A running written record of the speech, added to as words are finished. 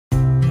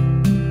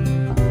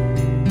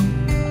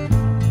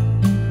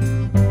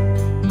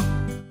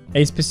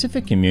A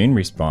specific immune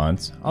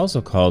response,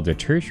 also called a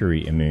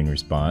tertiary immune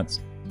response,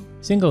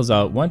 singles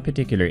out one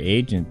particular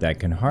agent that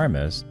can harm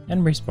us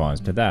and responds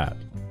to that.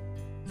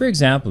 For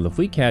example, if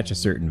we catch a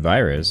certain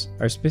virus,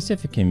 our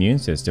specific immune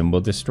system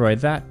will destroy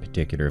that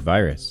particular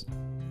virus.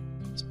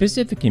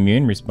 Specific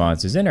immune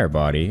responses in our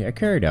body are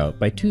carried out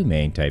by two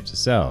main types of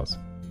cells.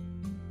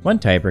 One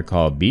type are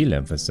called B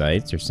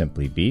lymphocytes, or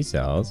simply B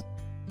cells,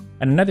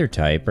 and another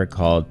type are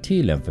called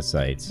T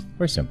lymphocytes,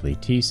 or simply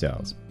T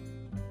cells.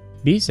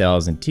 B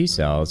cells and T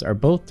cells are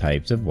both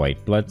types of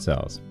white blood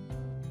cells.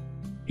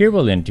 Here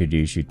we'll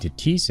introduce you to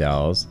T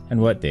cells and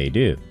what they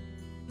do.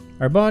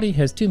 Our body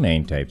has two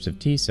main types of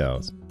T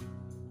cells,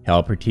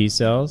 helper T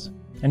cells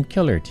and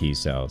killer T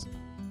cells.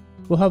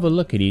 We'll have a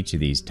look at each of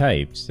these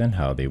types and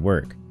how they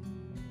work.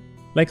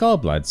 Like all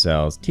blood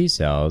cells, T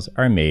cells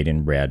are made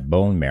in red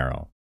bone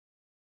marrow.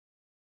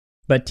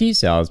 But T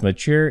cells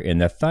mature in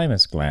the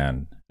thymus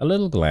gland, a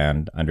little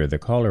gland under the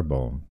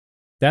collarbone.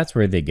 That's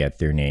where they get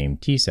their name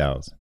T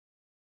cells.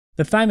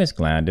 The thymus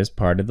gland is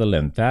part of the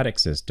lymphatic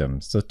system,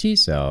 so T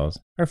cells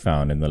are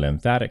found in the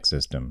lymphatic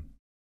system,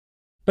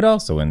 but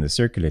also in the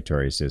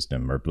circulatory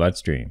system or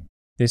bloodstream.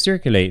 They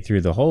circulate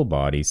through the whole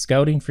body,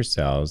 scouting for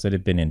cells that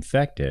have been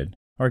infected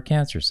or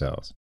cancer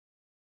cells.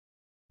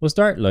 We'll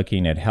start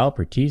looking at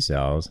helper T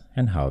cells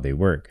and how they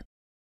work.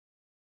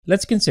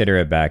 Let's consider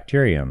a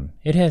bacterium.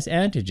 It has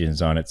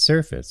antigens on its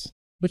surface,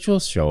 which we'll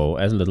show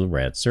as little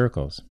red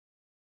circles.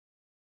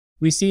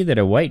 We see that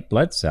a white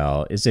blood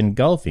cell is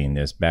engulfing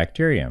this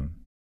bacterium.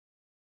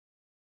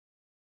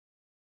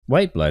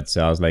 White blood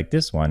cells like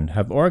this one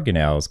have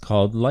organelles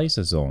called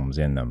lysosomes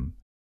in them.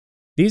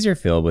 These are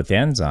filled with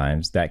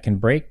enzymes that can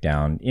break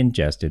down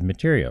ingested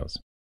materials.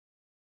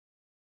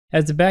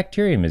 As the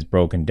bacterium is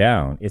broken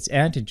down, its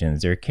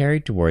antigens are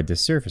carried toward the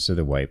surface of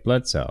the white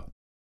blood cell.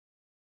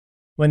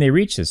 When they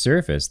reach the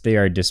surface, they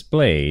are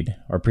displayed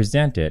or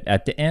presented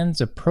at the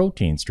ends of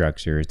protein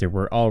structures that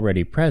were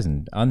already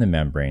present on the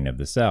membrane of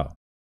the cell.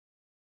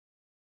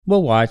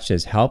 We'll watch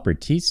as helper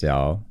T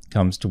cell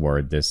comes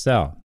toward this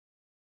cell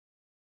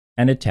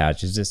and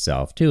attaches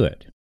itself to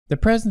it. The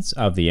presence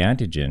of the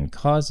antigen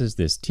causes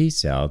this T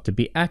cell to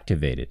be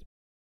activated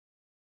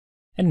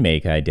and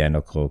make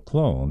identical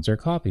clones or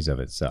copies of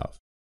itself.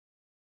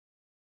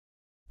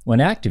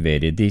 When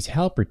activated, these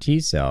helper T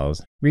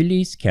cells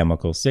release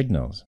chemical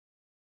signals.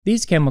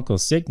 These chemical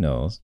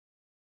signals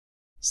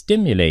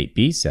stimulate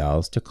B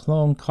cells to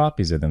clone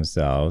copies of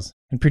themselves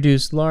and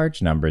produce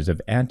large numbers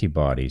of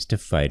antibodies to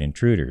fight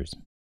intruders.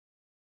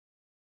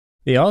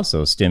 They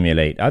also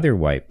stimulate other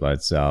white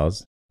blood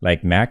cells,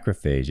 like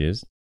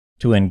macrophages,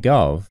 to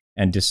engulf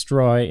and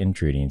destroy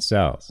intruding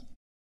cells.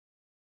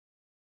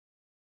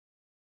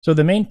 So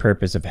the main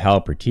purpose of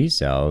helper T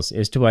cells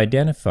is to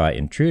identify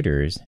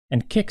intruders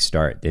and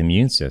kickstart the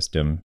immune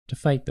system to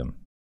fight them.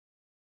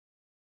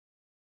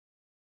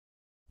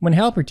 When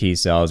helper T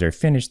cells are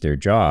finished their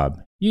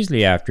job,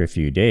 usually after a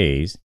few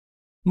days,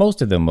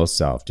 most of them will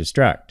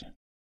self-destruct.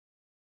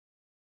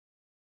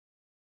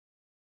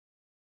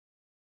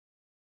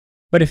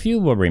 But a few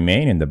will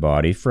remain in the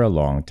body for a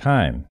long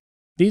time.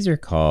 These are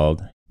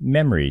called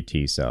memory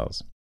T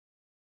cells.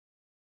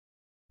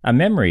 A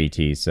memory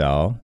T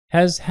cell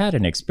has had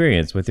an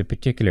experience with a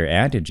particular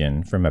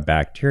antigen from a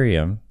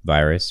bacterium,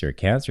 virus, or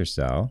cancer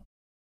cell.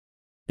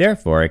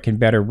 Therefore, it can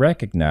better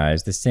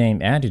recognize the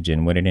same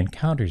antigen when it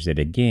encounters it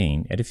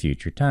again at a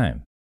future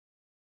time.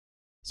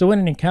 So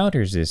when it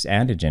encounters this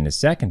antigen a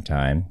second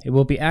time, it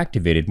will be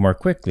activated more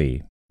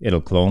quickly,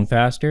 it'll clone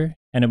faster,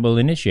 and it will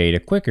initiate a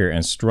quicker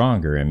and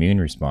stronger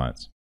immune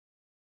response.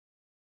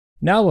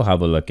 Now we'll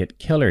have a look at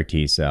killer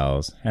T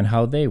cells and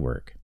how they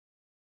work.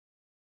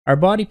 Our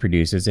body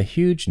produces a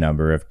huge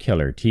number of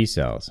killer T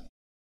cells,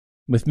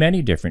 with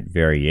many different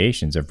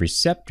variations of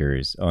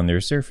receptors on their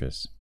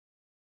surface.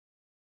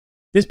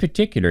 This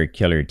particular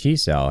killer T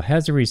cell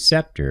has a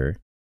receptor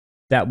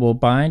that will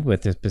bind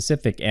with a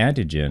specific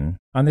antigen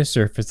on the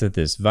surface of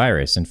this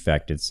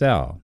virus-infected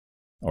cell,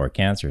 or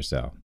cancer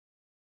cell.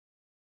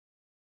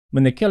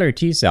 When the killer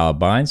T cell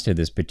binds to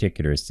this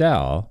particular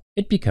cell,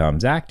 it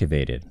becomes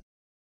activated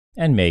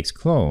and makes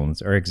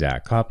clones or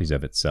exact copies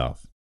of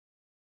itself.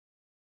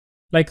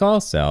 Like all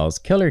cells,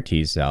 killer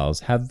T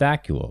cells have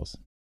vacuoles.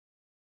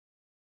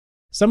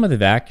 Some of the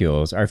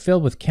vacuoles are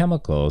filled with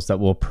chemicals that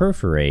will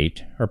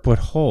perforate or put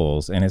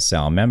holes in a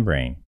cell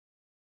membrane.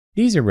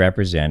 These are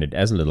represented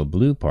as little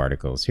blue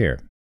particles here.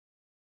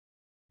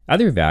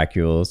 Other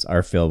vacuoles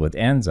are filled with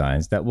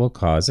enzymes that will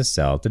cause a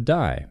cell to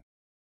die.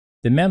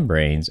 The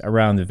membranes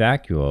around the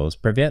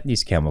vacuoles prevent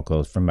these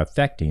chemicals from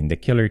affecting the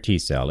killer T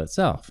cell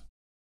itself.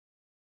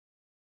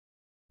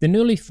 The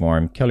newly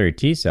formed killer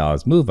T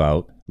cells move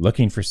out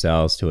looking for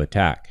cells to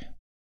attack.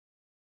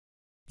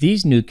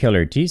 These new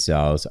killer T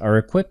cells are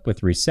equipped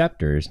with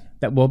receptors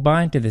that will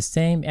bind to the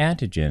same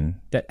antigen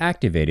that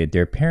activated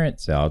their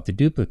parent cell to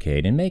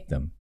duplicate and make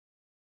them.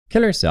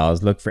 Killer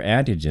cells look for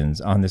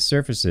antigens on the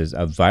surfaces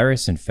of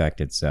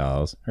virus-infected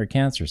cells or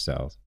cancer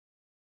cells.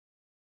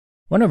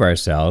 One of our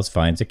cells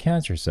finds a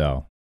cancer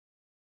cell.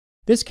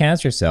 This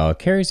cancer cell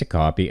carries a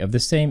copy of the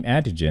same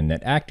antigen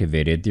that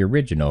activated the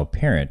original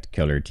parent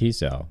killer T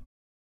cell.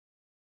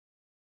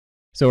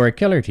 So our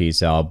killer T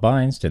cell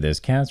binds to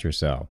this cancer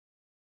cell.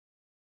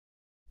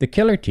 The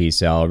killer T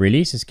cell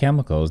releases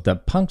chemicals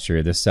that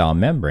puncture the cell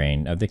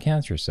membrane of the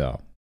cancer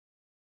cell.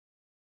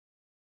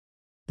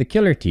 The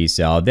killer T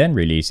cell then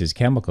releases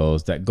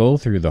chemicals that go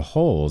through the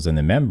holes in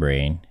the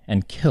membrane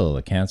and kill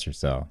the cancer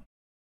cell.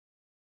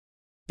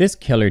 This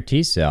killer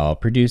T cell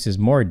produces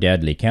more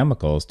deadly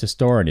chemicals to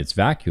store in its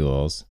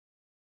vacuoles,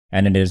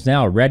 and it is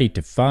now ready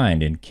to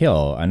find and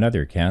kill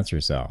another cancer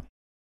cell.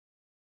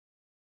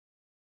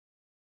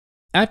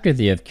 After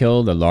they have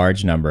killed a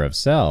large number of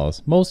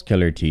cells, most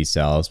killer T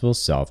cells will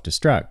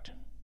self-destruct.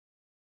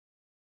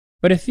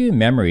 But a few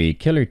memory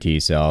killer T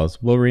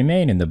cells will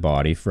remain in the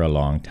body for a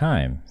long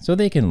time, so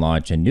they can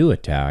launch a new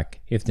attack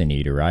if the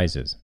need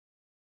arises.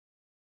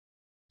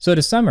 So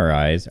to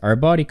summarize, our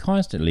body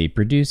constantly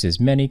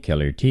produces many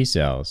killer T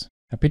cells.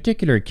 A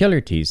particular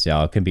killer T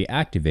cell can be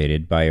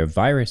activated by a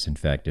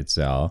virus-infected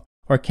cell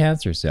or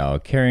cancer cell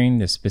carrying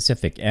the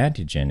specific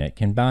antigen it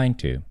can bind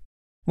to.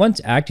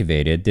 Once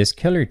activated, this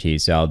killer T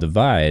cell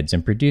divides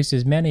and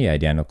produces many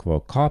identical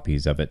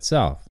copies of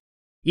itself.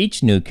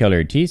 Each new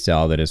killer T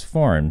cell that is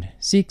formed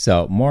seeks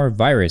out more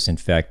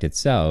virus-infected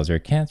cells or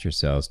cancer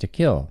cells to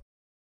kill.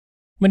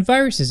 When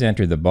viruses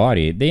enter the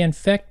body, they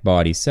infect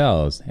body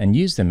cells and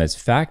use them as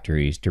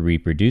factories to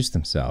reproduce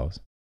themselves.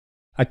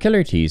 A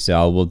killer T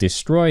cell will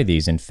destroy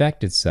these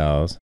infected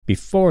cells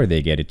before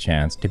they get a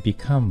chance to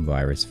become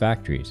virus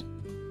factories.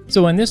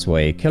 So in this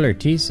way, killer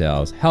T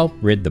cells help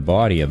rid the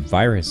body of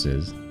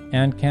viruses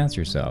and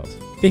cancer cells.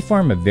 They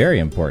form a very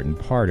important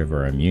part of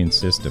our immune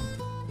system.